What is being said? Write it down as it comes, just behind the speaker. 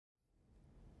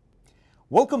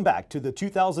Welcome back to the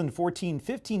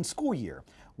 2014-15 school year,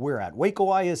 where at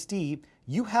Waco ISD,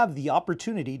 you have the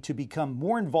opportunity to become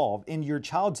more involved in your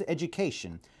child's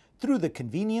education through the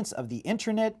convenience of the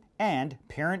internet and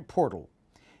Parent Portal.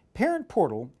 Parent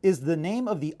Portal is the name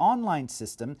of the online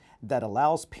system that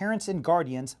allows parents and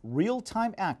guardians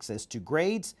real-time access to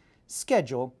grades,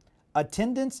 schedule,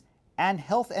 attendance, and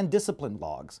health and discipline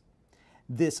logs.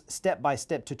 This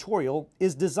step-by-step tutorial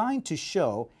is designed to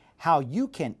show how you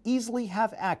can easily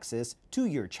have access to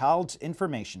your child's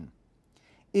information.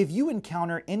 If you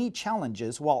encounter any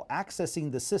challenges while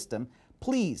accessing the system,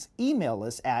 please email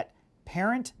us at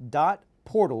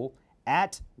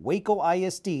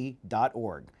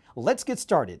parent.portal@wacoisd.org. Let's get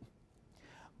started.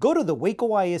 Go to the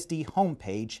Waco ISD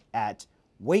homepage at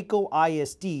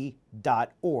wacoisd.org.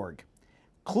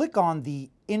 Click on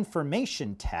the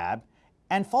Information tab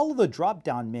and follow the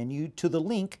drop-down menu to the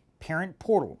link Parent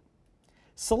Portal.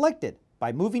 Select it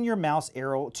by moving your mouse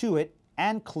arrow to it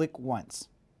and click once.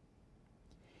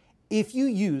 If you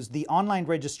use the online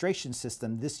registration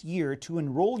system this year to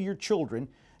enroll your children,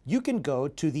 you can go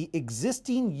to the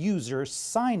existing user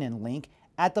sign-in link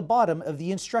at the bottom of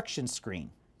the instruction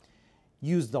screen.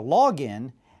 Use the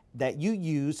login that you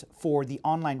use for the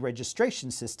online registration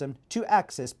system to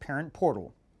access Parent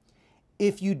Portal.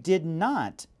 If you did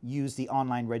not use the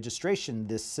online registration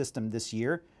system this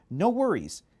year, no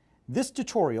worries. This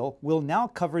tutorial will now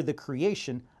cover the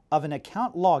creation of an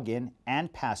account login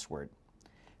and password.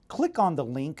 Click on the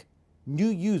link, New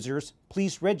Users,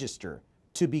 Please Register,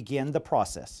 to begin the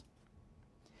process.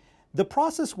 The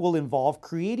process will involve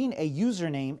creating a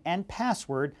username and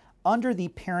password under the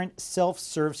Parent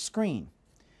Self-Serve screen.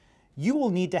 You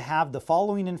will need to have the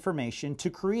following information to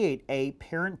create a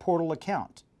Parent Portal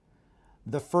account: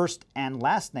 the first and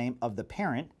last name of the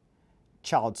parent,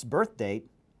 child's birth date,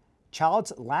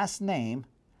 child's last name,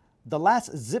 the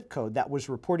last zip code that was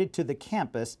reported to the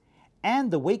campus,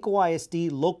 and the Waco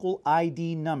ISD local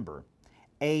ID number,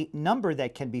 a number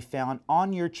that can be found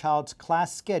on your child's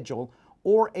class schedule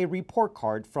or a report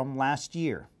card from last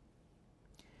year.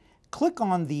 Click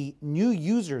on the New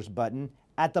Users button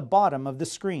at the bottom of the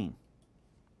screen.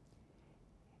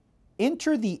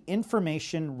 Enter the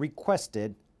information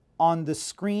requested on the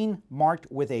screen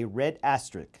marked with a red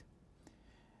asterisk.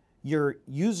 Your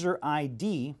user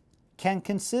ID can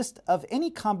consist of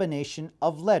any combination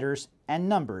of letters and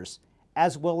numbers,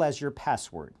 as well as your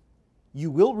password. You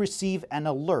will receive an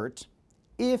alert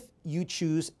if you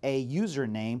choose a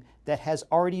username that has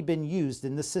already been used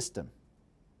in the system.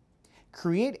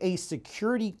 Create a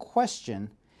security question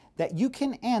that you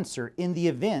can answer in the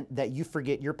event that you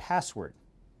forget your password.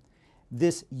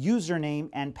 This username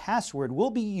and password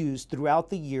will be used throughout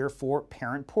the year for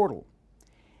Parent Portal.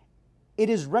 It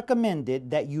is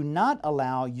recommended that you not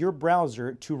allow your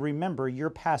browser to remember your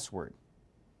password.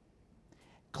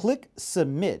 Click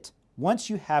Submit once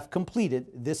you have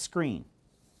completed this screen.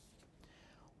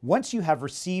 Once you have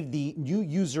received the new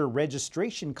user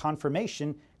registration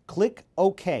confirmation, click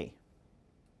OK.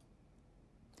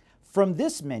 From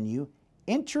this menu,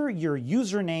 enter your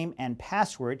username and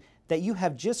password that you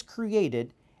have just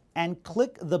created and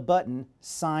click the button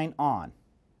Sign On.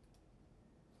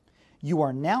 You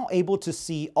are now able to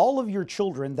see all of your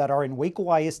children that are in Waco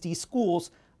ISD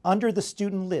schools under the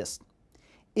student list.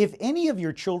 If any of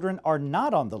your children are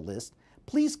not on the list,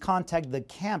 please contact the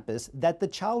campus that the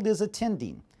child is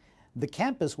attending. The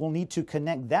campus will need to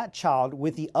connect that child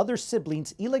with the other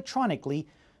siblings electronically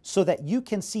so that you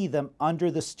can see them under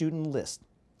the student list.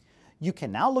 You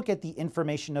can now look at the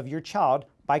information of your child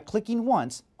by clicking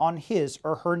once on his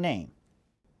or her name.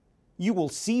 You will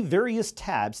see various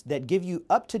tabs that give you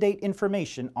up-to-date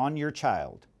information on your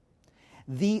child.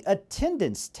 The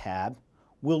Attendance tab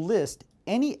will list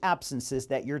any absences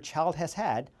that your child has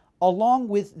had, along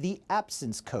with the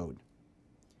absence code.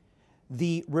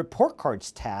 The Report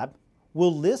Cards tab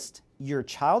will list your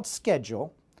child's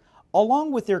schedule,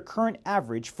 along with their current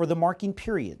average for the marking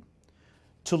period.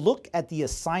 To look at the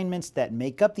assignments that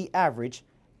make up the average,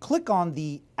 click on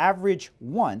the Average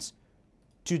once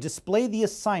to display the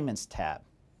Assignments tab.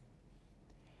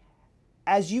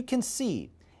 As you can see,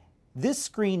 this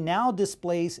screen now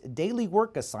displays daily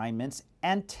work assignments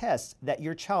and tests that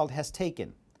your child has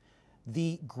taken.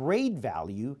 The grade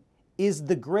value is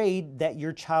the grade that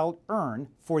your child earned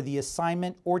for the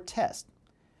assignment or test.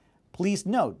 Please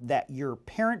note that your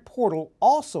Parent Portal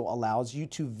also allows you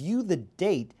to view the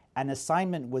date an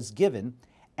assignment was given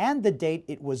and the date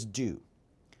it was due.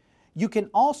 You can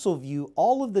also view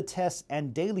all of the tests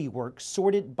and daily work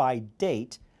sorted by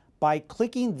date by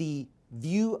clicking the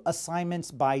View Assignments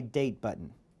by Date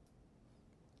button.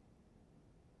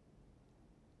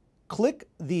 Click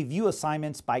the View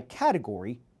Assignments by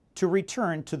Category to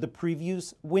return to the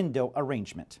Previews window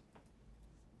arrangement.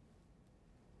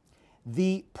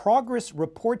 The Progress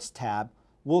Reports tab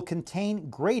will contain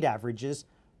grade averages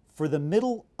for the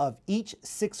middle of each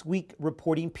 6-week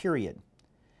reporting period.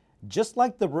 Just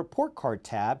like the Report Card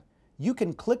tab, you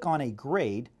can click on a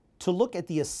grade to look at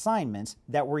the assignments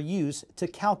that were used to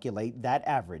calculate that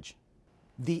average.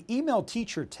 The Email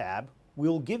Teacher tab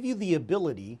will give you the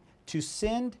ability to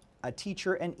send a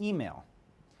teacher an email.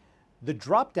 The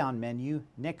drop-down menu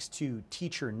next to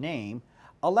Teacher Name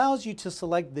allows you to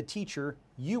select the teacher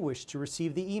you wish to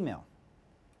receive the email.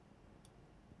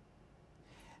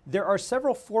 There are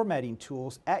several formatting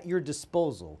tools at your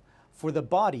disposal for the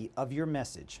body of your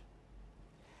message.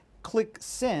 Click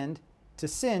Send to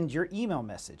send your email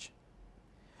message.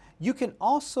 You can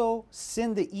also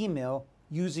send the email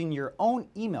using your own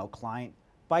email client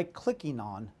by clicking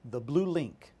on the blue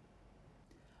link.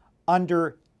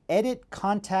 Under Edit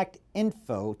Contact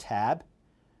Info tab,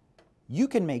 you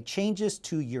can make changes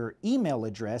to your email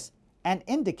address and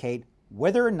indicate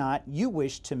whether or not you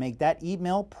wish to make that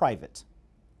email private.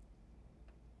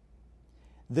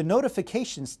 The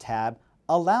Notifications tab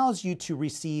allows you to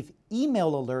receive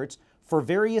email alerts for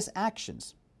various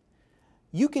actions.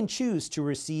 You can choose to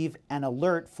receive an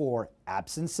alert for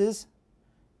absences,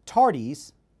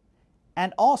 tardies,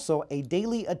 and also a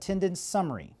daily attendance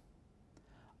summary.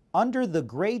 Under the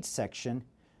Grade section,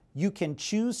 you can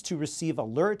choose to receive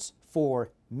alerts for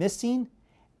missing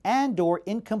and/or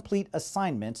incomplete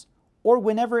assignments, or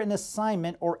whenever an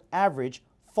assignment or average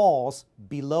falls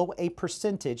below a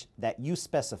percentage that you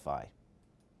specify.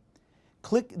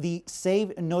 Click the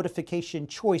Save Notification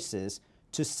Choices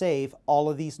to save all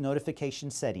of these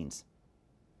notification settings.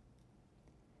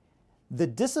 The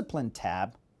Discipline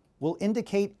tab will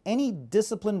indicate any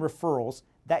discipline referrals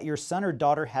that your son or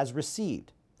daughter has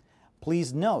received.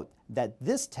 Please note that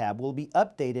this tab will be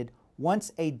updated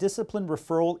once a discipline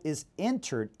referral is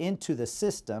entered into the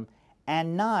system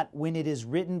and not when it is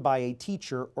written by a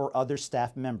teacher or other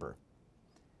staff member.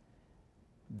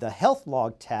 The Health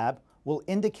Log tab will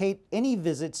indicate any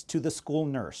visits to the school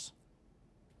nurse.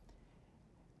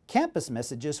 Campus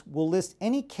Messages will list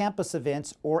any campus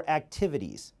events or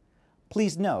activities.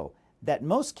 Please know that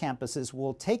most campuses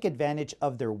will take advantage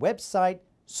of their website,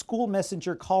 school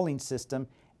messenger calling system,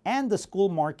 and the school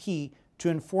marquee to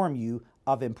inform you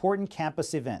of important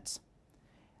campus events.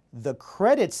 The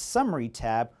Credits Summary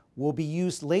tab will be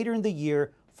used later in the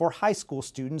year for high school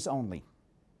students only.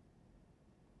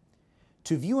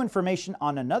 To view information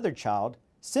on another child,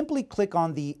 simply click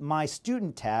on the My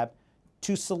Student tab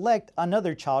to select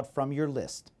another child from your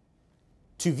list.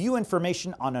 To view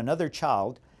information on another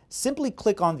child, simply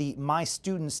click on the My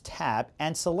Students tab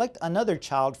and select another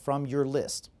child from your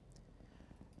list.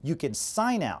 You can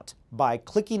sign out by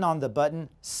clicking on the button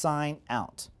Sign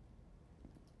Out.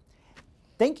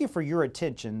 Thank you for your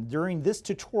attention during this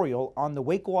tutorial on the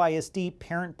Waco ISD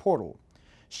Parent Portal.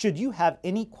 Should you have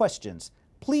any questions,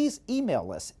 please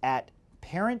email us at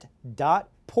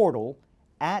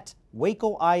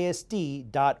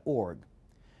parent.portal@wacoisd.org.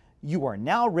 You are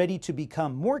now ready to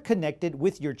become more connected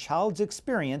with your child's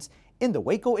experience in the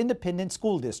Waco Independent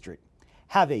School District.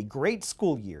 Have a great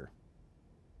school year.